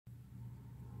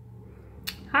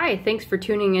Hi, thanks for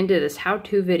tuning into this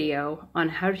how-to video on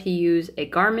how to use a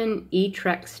Garmin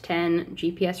eTrex 10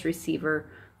 GPS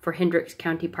receiver for Hendricks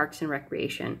County Parks and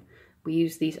Recreation. We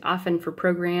use these often for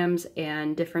programs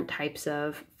and different types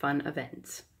of fun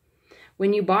events.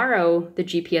 When you borrow the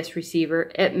GPS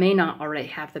receiver, it may not already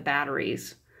have the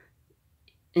batteries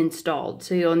installed,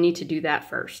 so you'll need to do that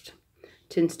first.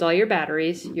 To install your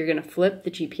batteries, you're going to flip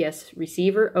the GPS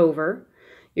receiver over.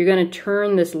 You're going to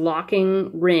turn this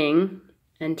locking ring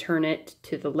and turn it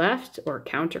to the left or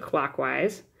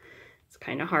counterclockwise. It's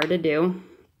kind of hard to do.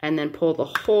 And then pull the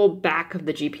whole back of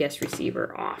the GPS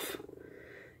receiver off.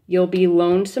 You'll be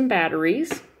loaned some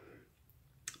batteries.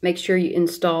 Make sure you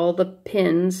install the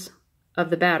pins of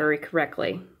the battery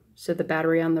correctly. So the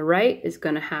battery on the right is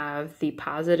going to have the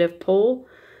positive pull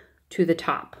to the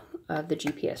top of the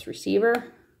GPS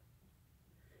receiver.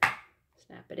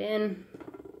 Snap it in.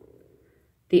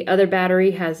 The other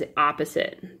battery has the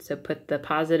opposite. So put the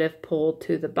positive pull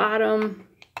to the bottom.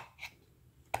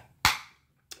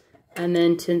 And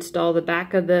then to install the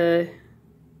back of the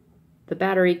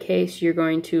battery case, you're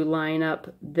going to line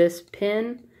up this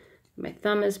pin my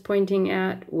thumb is pointing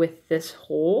at with this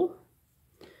hole.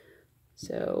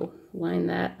 So line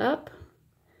that up.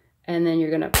 And then you're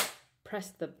going to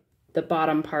press the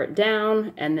bottom part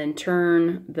down and then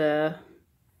turn the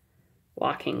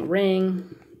locking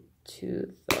ring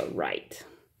to the right.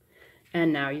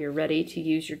 And now you're ready to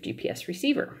use your GPS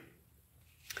receiver.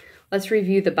 Let's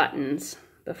review the buttons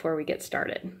before we get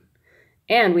started.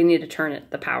 And we need to turn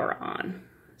the power on.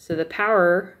 So the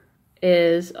power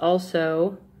is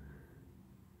also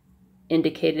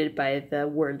indicated by the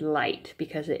word light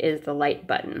because it is the light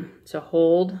button. So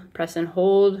press and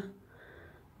hold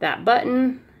that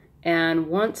button, and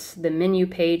once the menu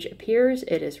page appears,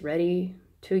 it is ready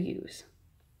to use.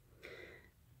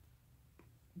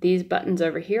 These buttons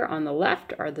over here on the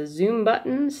left are the zoom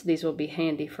buttons. These will be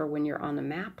handy for when you're on the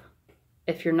map.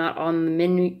 If you're not on the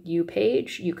menu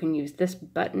page, you can use this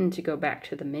button to go back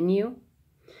to the menu.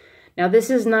 Now this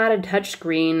is not a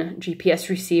touchscreen GPS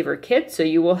receiver kit, so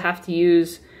you will have to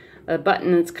use a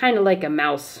button that's kind of like a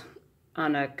mouse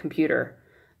on a computer.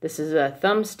 This is a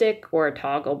thumbstick or a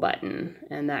toggle button,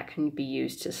 and that can be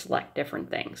used to select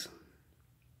different things.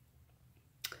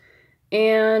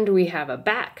 And we have a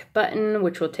back button,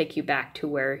 which will take you back to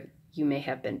where you may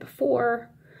have been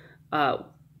before,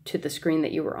 to the screen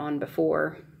that you were on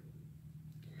before.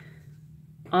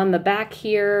 On the back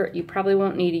here, you probably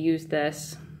won't need to use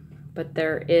this, but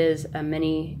there is a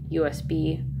mini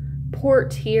USB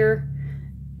port here.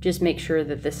 Just make sure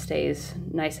that this stays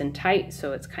nice and tight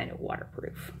so it's kind of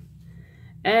waterproof.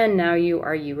 And now you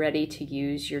are ready to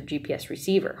use your GPS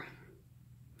receiver.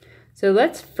 So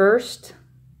let's first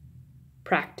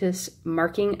practice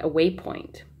marking a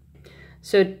waypoint.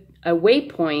 So a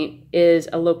waypoint is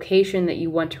a location that you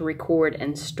want to record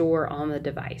and store on the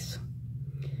device.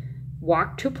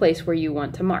 Walk to a place where you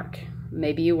want to mark.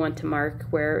 Maybe you want to mark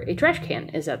where a trash can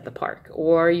is at the park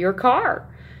or your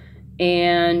car,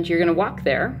 and you're going to walk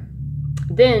there.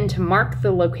 Then to mark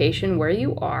the location where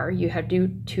you are, you have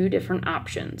two different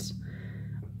options.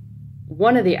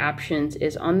 One of the options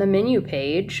is on the menu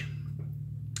page.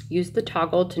 Use the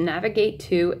toggle to navigate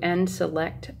to and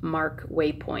select Mark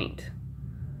Waypoint.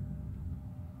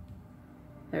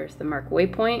 There's the Mark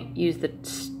Waypoint. Use the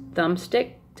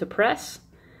thumbstick to press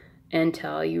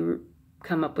until you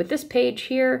come up with this page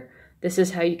here. This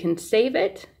is how you can save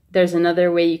it. There's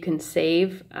another way you can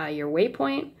save your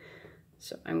waypoint.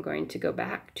 So I'm going to go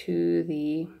back to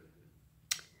the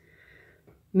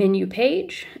menu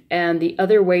page, and the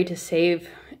other way to save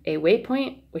a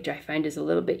waypoint, which I find is a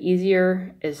little bit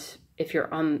easier, is if you're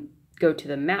go to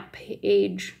the map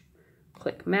page,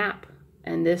 click map,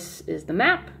 and this is the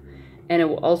map, and it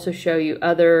will also show you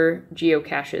other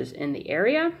geocaches in the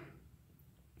area.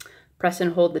 Press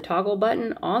and hold the toggle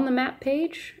button on the map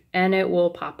page, and it will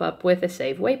pop up with a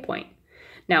save waypoint.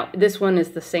 Now, this one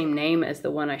is the same name as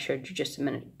the one I showed you just a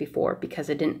minute before because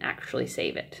I didn't actually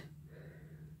save it.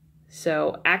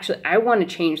 So actually, I want to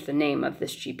change the name of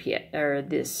this GPS or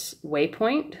this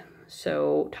waypoint.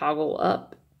 So toggle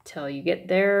up till you get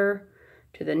there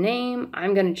to the name.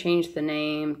 I'm going to change the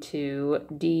name to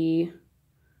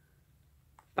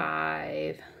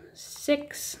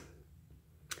D56,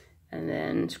 and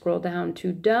then scroll down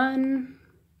to done.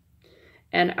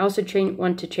 And I also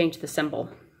want to change the symbol.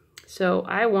 So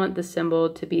I want the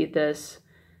symbol to be this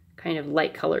kind of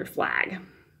light colored flag.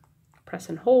 Press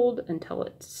and hold until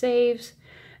it saves,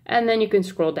 and then you can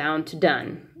scroll down to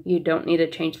done. You don't need to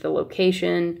change the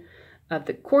location of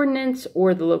the coordinates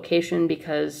or the location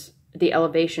because the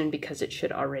elevation because it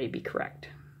should already be correct.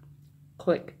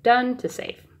 Click done to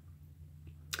save.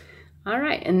 All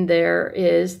right, and there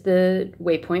is the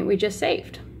waypoint we just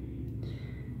saved.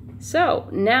 So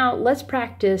now let's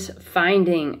practice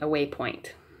finding a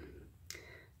waypoint.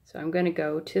 So I'm going to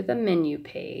go to the menu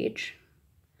page,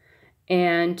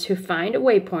 and to find a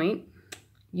waypoint,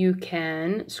 you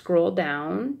can scroll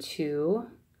down to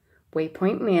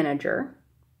Waypoint Manager,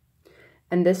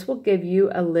 and this will give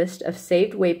you a list of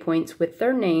saved waypoints with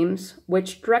their names,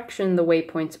 which direction the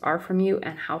waypoints are from you,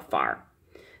 and how far.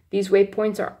 These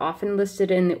waypoints are often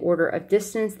listed in the order of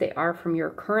distance they are from your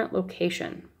current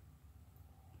location.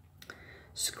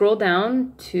 Scroll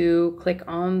down to click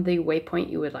on the waypoint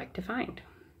you would like to find.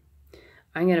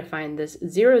 I'm going to find this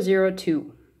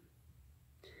 002.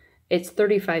 It's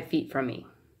 35 feet from me.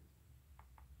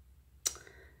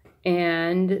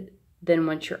 And then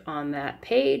once you're on that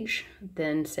page,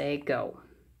 then say go.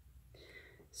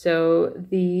 So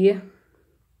the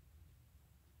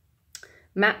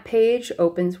map page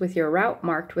opens with your route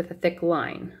marked with a thick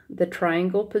line. The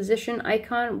triangle position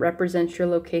icon represents your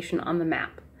location on the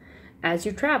map. As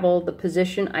you travel, the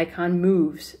position icon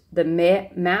moves. The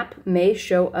map may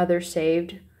show other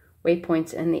saved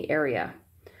waypoints in the area.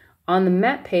 On the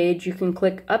map page, you can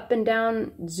click up and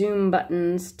down zoom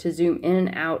buttons to zoom in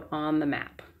and out on the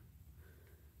map.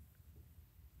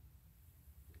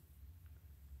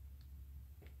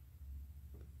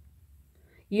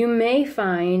 You may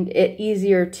find it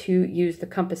easier to use the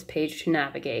compass page to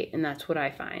navigate, and that's what I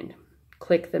find.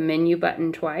 Click the menu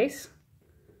button twice,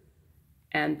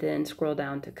 and then scroll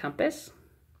down to compass.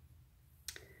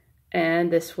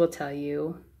 And this will tell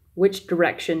you which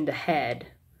direction to head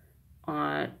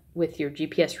on with your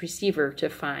GPS receiver to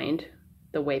find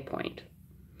the waypoint.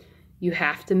 You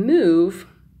have to move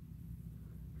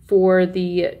for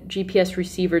the GPS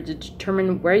receiver to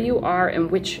determine where you are and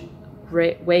which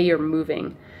way you're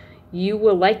moving. You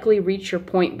will likely reach your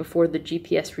point before the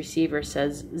GPS receiver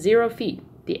says 0 feet.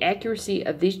 The accuracy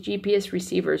of these GPS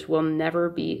receivers will never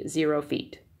be 0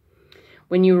 feet.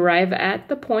 When you arrive at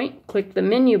the point, click the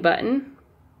menu button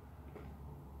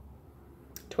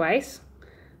twice,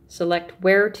 select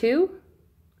where to,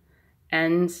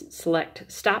 and select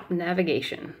stop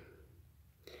navigation.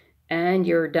 And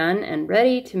you're done and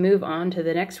ready to move on to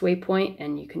the next waypoint,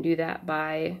 and you can do that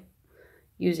by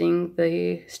using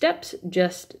the steps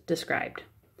just described.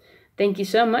 Thank you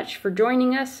so much for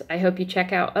joining us. I hope you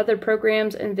check out other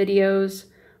programs and videos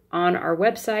on our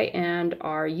website and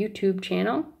our YouTube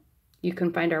channel. You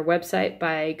can find our website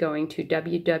by going to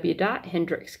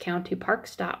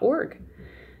www.hendrickscountyparks.org.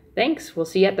 Thanks. We'll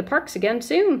see you at the parks again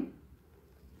soon.